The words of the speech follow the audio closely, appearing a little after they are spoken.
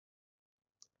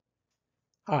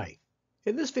Hi.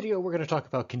 In this video, we're going to talk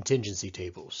about contingency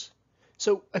tables.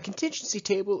 So a contingency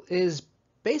table is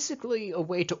basically a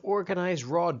way to organize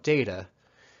raw data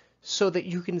so that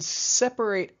you can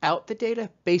separate out the data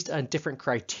based on different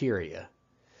criteria.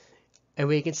 And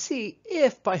we can see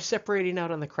if by separating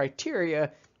out on the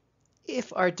criteria,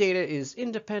 if our data is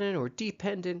independent or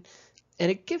dependent, and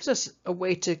it gives us a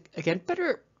way to, again,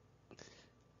 better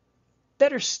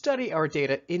study our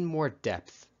data in more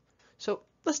depth. So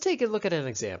let's take a look at an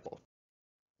example.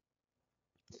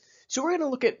 So we're going to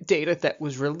look at data that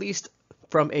was released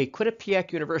from a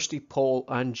Quinnipiac University poll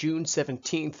on June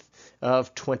 17th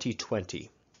of 2020.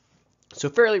 So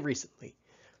fairly recently.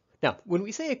 Now, when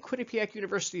we say a Quinnipiac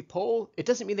University poll, it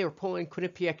doesn't mean they were polling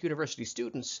Quinnipiac University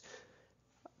students.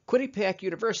 Quinnipiac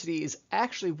University is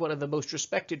actually one of the most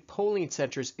respected polling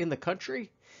centers in the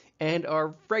country and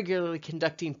are regularly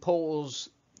conducting polls,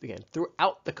 again,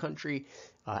 throughout the country,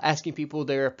 asking people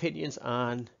their opinions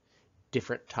on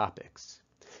different topics.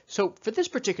 So for this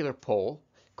particular poll,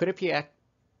 Quinnipiac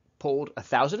polled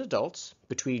 1,000 adults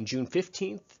between June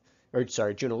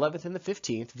 11th and the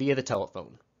 15th via the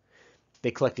telephone.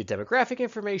 They collected demographic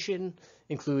information,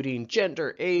 including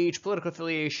gender, age, political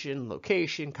affiliation,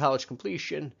 location, college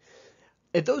completion.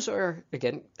 And those are,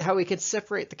 again, how we can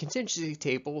separate the contingency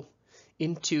table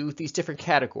into these different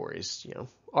categories.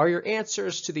 Are your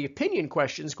answers to the opinion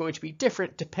questions going to be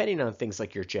different depending on things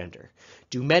like your gender?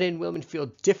 Do men and women feel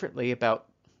differently about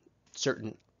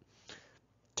certain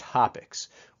topics?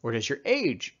 Or does your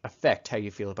age affect how you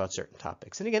feel about certain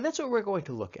topics? And again, that's what we're going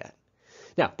to look at.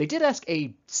 Now, they did ask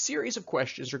a series of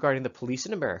questions regarding the police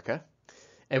in America,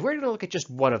 and we're going to look at just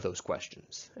one of those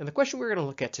questions. And the question we're going to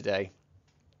look at today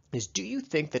is, do you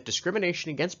think that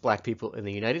discrimination against Black people in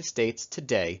the United States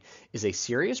today is a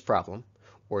serious problem,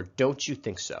 or don't you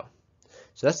think so?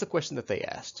 So that's the question that they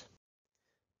asked.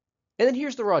 And then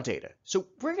here's the raw data. So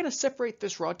we're going to separate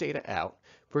this raw data out.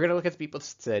 We're going to look at the people that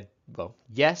said, well,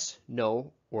 yes,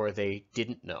 no, or they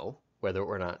didn't know whether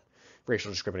or not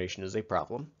racial discrimination is a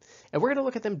problem. And we're going to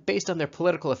look at them based on their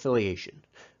political affiliation,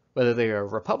 whether they are a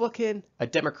Republican, a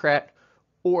Democrat,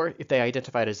 or if they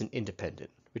identified as an independent,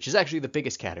 which is actually the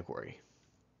biggest category.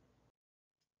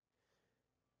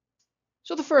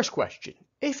 So the first question,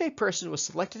 if a person was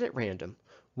selected at random,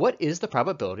 what is the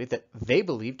probability that they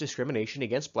believe discrimination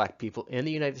against Black people in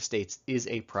the United States is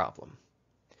a problem?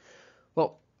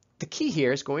 Well, the key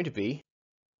here is going to be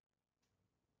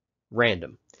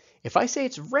random. If I say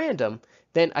it's random,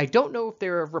 then I don't know if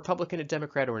they're a Republican, a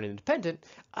Democrat, or an independent.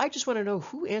 I just want to know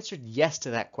who answered yes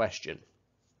to that question.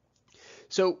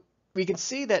 So we can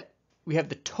see that we have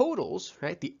the totals,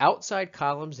 right? The outside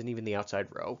columns and even the outside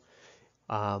row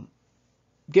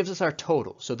gives us our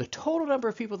total. So the total number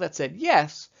of people that said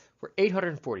yes were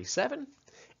 847,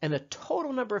 and the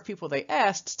total number of people they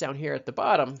asked down here at the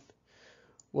bottom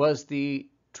was the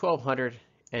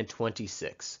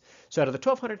 1,226. So out of the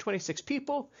 1,226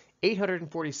 people,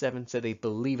 847 said they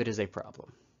believe it is a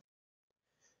problem.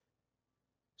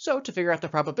 So to figure out the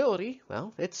probability,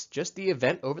 well, it's just the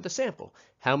event over the sample.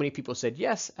 How many people said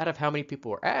yes out of how many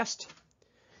people were asked?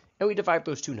 And we divide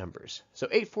those two numbers. So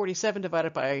 847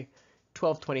 divided by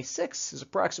 1226 is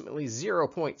approximately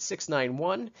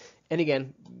 0.691. And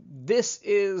again, this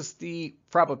is the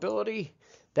probability.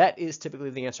 That is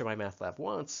typically the answer my math lab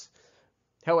wants.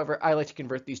 However, I like to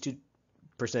convert these two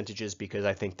percentages because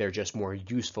I think they're just more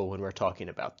useful when we're talking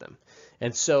about them.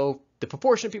 And so the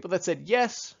proportion of people that said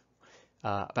yes,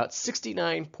 about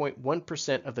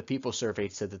 69.1% of the people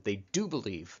surveyed said that they do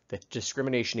believe that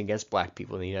discrimination against Black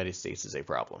people in the United States is a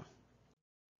problem.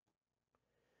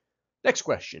 Next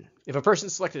question. If a person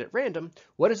is selected at random,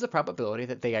 what is the probability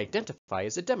that they identify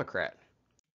as a Democrat?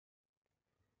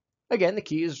 Again, the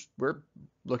key is we're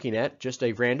looking at just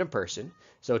a random person.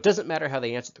 So it doesn't matter how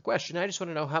they answered the question. I just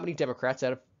want to know how many Democrats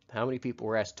out of how many people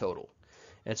were asked total.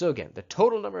 And so again, the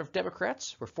total number of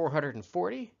Democrats were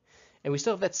 440. And we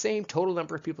still have that same total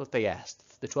number of people that they asked,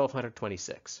 the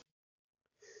 1,226.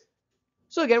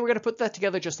 So again, we're going to put that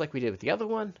together just like we did with the other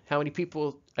one. How many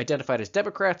people identified as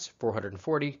Democrats?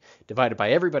 440 divided by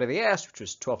everybody they asked, which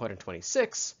was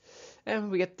 1,226. And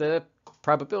we get the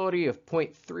probability of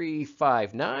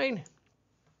 0.359,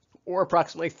 or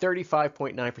approximately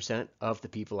 35.9% of the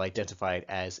people identified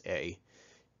as a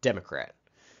Democrat.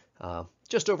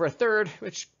 Just over a third,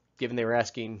 which, given they were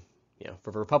asking,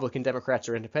 for Republican, Democrats,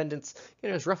 or independents,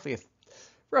 it was roughly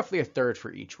a third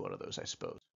for each one of those, I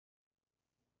suppose.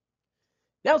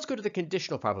 Now let's go to the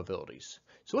conditional probabilities.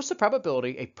 So what's the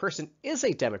probability a person is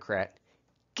a Democrat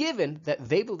given that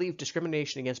they believe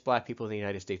discrimination against Black people in the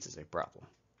United States is a problem?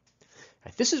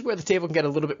 Right, this is where the table can get a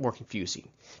little bit more confusing.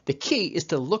 The key is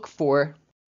to look for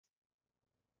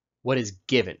what is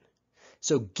given.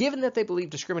 So given that they believe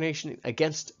discrimination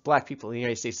against black people in the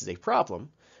United States is a problem,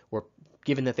 or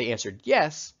given that they answered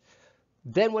yes,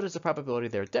 then what is the probability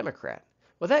they're a Democrat?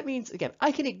 Well, that means, again,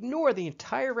 I can ignore the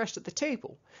entire rest of the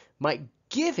table. My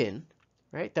given,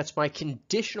 right, that's my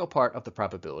conditional part of the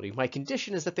probability. My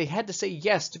condition is that they had to say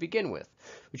yes to begin with,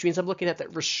 which means I'm looking at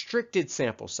that restricted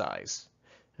sample size.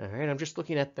 All right, I'm just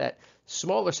looking at that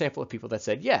smaller sample of people that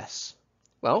said yes.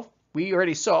 Well, we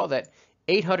already saw that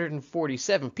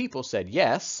 847 people said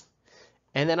yes,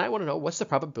 and then I want to know what's the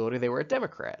probability they were a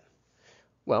Democrat.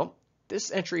 Well,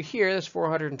 this entry here, this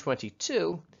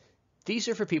 422, these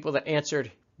are for people that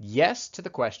answered yes to the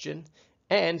question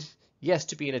and yes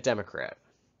to being a Democrat.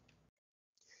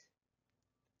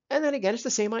 And then again, it's the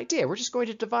same idea. We're just going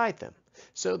to divide them.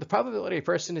 So the probability a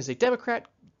person is a Democrat,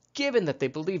 given that they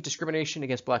believe discrimination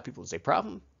against black people is a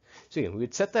problem. So again, we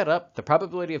would set that up. The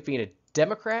probability of being a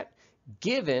Democrat,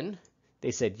 given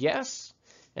they said yes.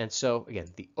 And so again,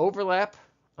 the overlap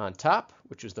on top,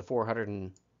 which was the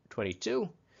 422.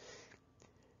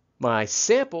 My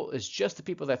sample is just the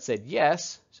people that said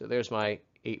yes. So there's my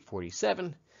 847.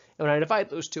 And when I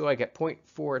divide those two, I get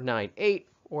 0.498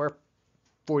 or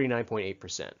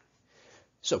 49.8%.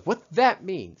 So what that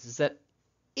means is that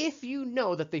if you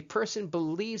know that the person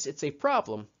believes it's a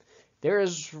problem, there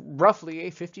is roughly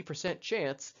a 50%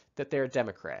 chance that they're a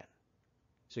Democrat.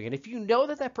 So again, if you know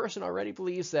that that person already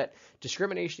believes that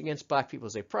discrimination against black people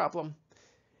is a problem,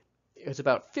 it's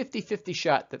about 50-50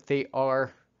 shot that they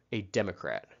are a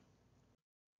Democrat.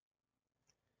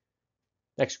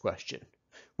 Next question.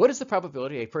 What is the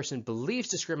probability a person believes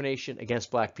discrimination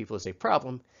against black people is a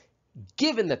problem,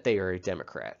 given that they are a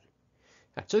Democrat?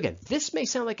 So again, this may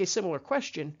sound like a similar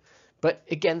question, but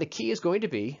again, the key is going to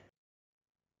be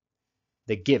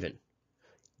the given.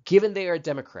 Given they are a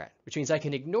Democrat, which means I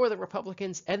can ignore the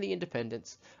Republicans and the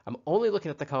independents. I'm only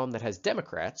looking at the column that has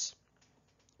Democrats.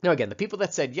 Now again, the people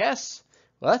that said yes,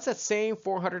 well, that's that same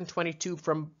 422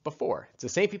 from before. It's the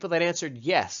same people that answered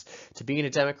yes to being a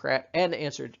Democrat and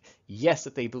answered yes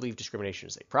that they believe discrimination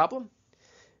is a problem.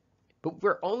 But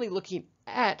we're only looking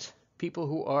at people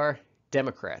who are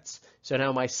Democrats. So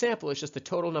now my sample is just the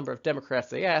total number of Democrats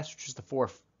they asked, which is the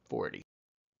 440.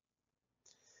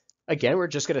 Again, we're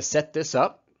just going to set this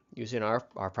up using our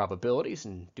probabilities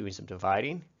and doing some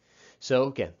dividing. So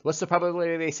again, what's the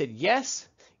probability they said yes,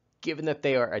 given that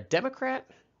they are a Democrat?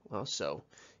 Well, so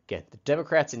again, the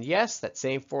Democrats and yes, that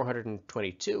same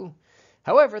 422.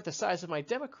 However, the size of my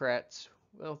Democrats,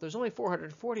 well, there's only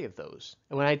 440 of those.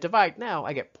 And when I divide now,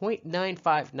 I get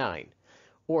 0.959,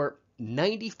 or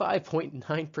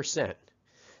 95.9%.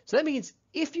 So that means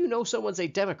if you know someone's a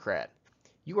Democrat,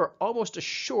 you are almost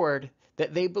assured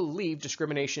that they believe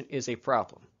discrimination is a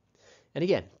problem. And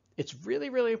again, it's really,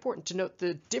 really important to note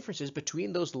the differences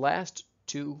between those last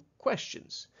two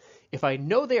questions. If I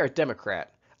know they are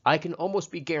Democrat, I can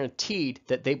almost be guaranteed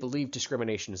that they believe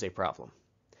discrimination is a problem.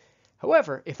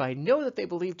 However, if I know that they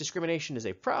believe discrimination is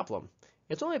a problem,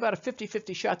 it's only about a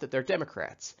 50-50 shot that they're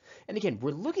Democrats. And again,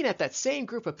 we're looking at that same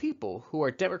group of people who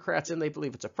are Democrats and they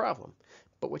believe it's a problem.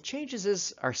 But what changes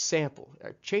is our sample.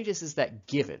 What changes is that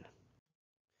given.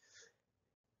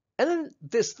 And then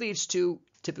this leads to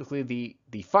typically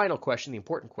the final question, the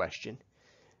important question.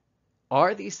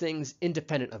 Are these things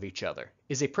independent of each other?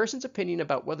 Is a person's opinion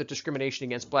about whether discrimination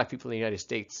against black people in the United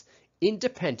States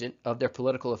independent of their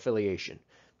political affiliation?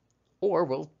 Or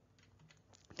will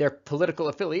their political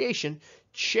affiliation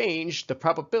change the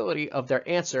probability of their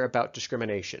answer about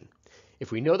discrimination?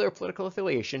 If we know their political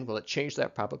affiliation, will it change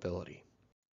that probability?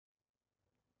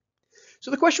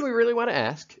 So the question we really want to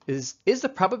ask is the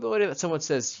probability that someone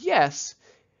says yes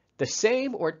the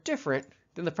same or different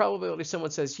than the probability someone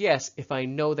says yes if I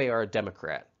know they are a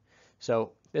Democrat?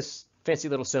 So this fancy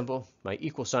little symbol, my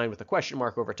equal sign with a question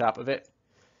mark over top of it,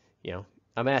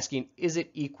 I'm asking, is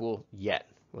it equal yet?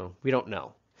 Well, we don't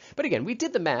know. But again, we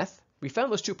did the math. We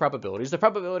found those two probabilities. The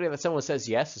probability that someone says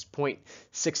yes is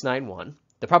 0.691.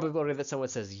 The probability that someone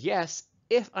says yes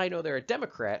if I know they're a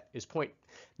Democrat is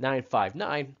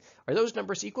 0.959. Are those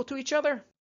numbers equal to each other?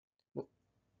 Well,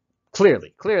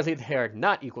 clearly they are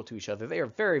not equal to each other. They are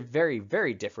very, very,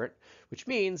 very different, which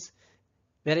means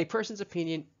that a person's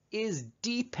opinion is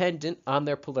dependent on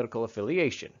their political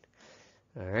affiliation.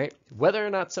 All right. Whether or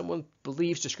not someone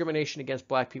believes discrimination against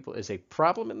black people is a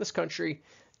problem in this country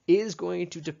is going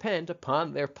to depend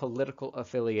upon their political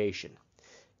affiliation.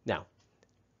 Now,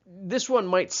 this one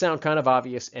might sound kind of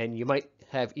obvious, and you might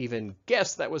have even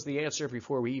guessed that was the answer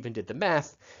before we even did the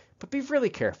math, but be really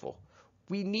careful.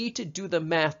 We need to do the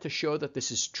math to show that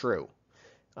this is true.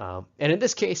 And in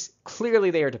this case,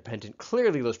 clearly they are dependent.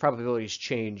 Clearly those probabilities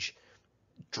change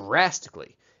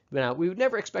drastically Now, we would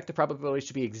never expect the probabilities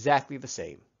to be exactly the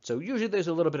same. So usually there's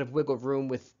a little bit of wiggle room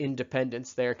with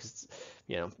independence there because,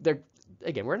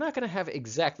 again, we're not going to have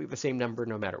exactly the same number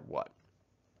no matter what.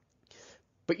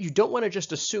 But you don't want to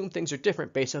just assume things are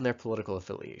different based on their political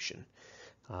affiliation.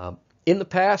 In the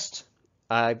past,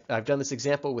 I've done this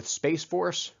example with Space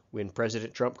Force when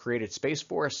President Trump created Space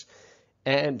Force,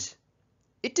 and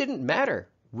it didn't matter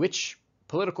which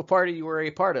political party you were a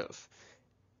part of.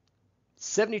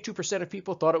 72% of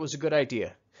people thought it was a good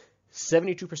idea.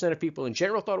 72% of people in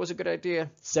general thought it was a good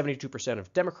idea. 72%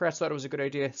 of Democrats thought it was a good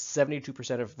idea.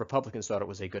 72% of Republicans thought it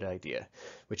was a good idea,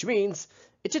 which means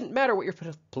it didn't matter what your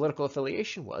political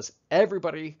affiliation was.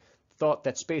 Everybody thought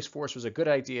that Space Force was a good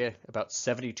idea about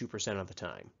 72% of the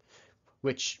time,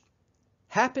 which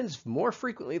happens more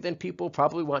frequently than people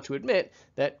probably want to admit,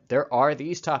 that there are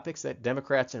these topics that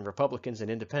Democrats and Republicans and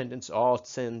independents all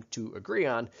tend to agree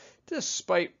on,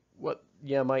 despite what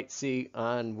you might see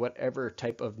on whatever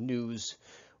type of news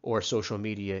or social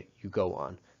media you go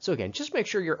on. So again, just make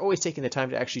sure you're always taking the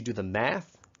time to actually do the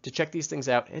math to check these things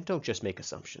out and don't just make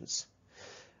assumptions.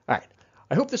 All right.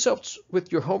 I hope this helps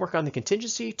with your homework on the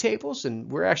contingency tables, and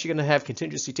we're actually going to have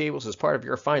contingency tables as part of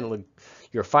your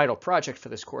final project for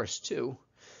this course too.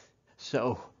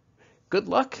 So good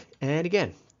luck, and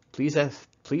again, please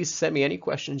send me any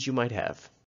questions you might have.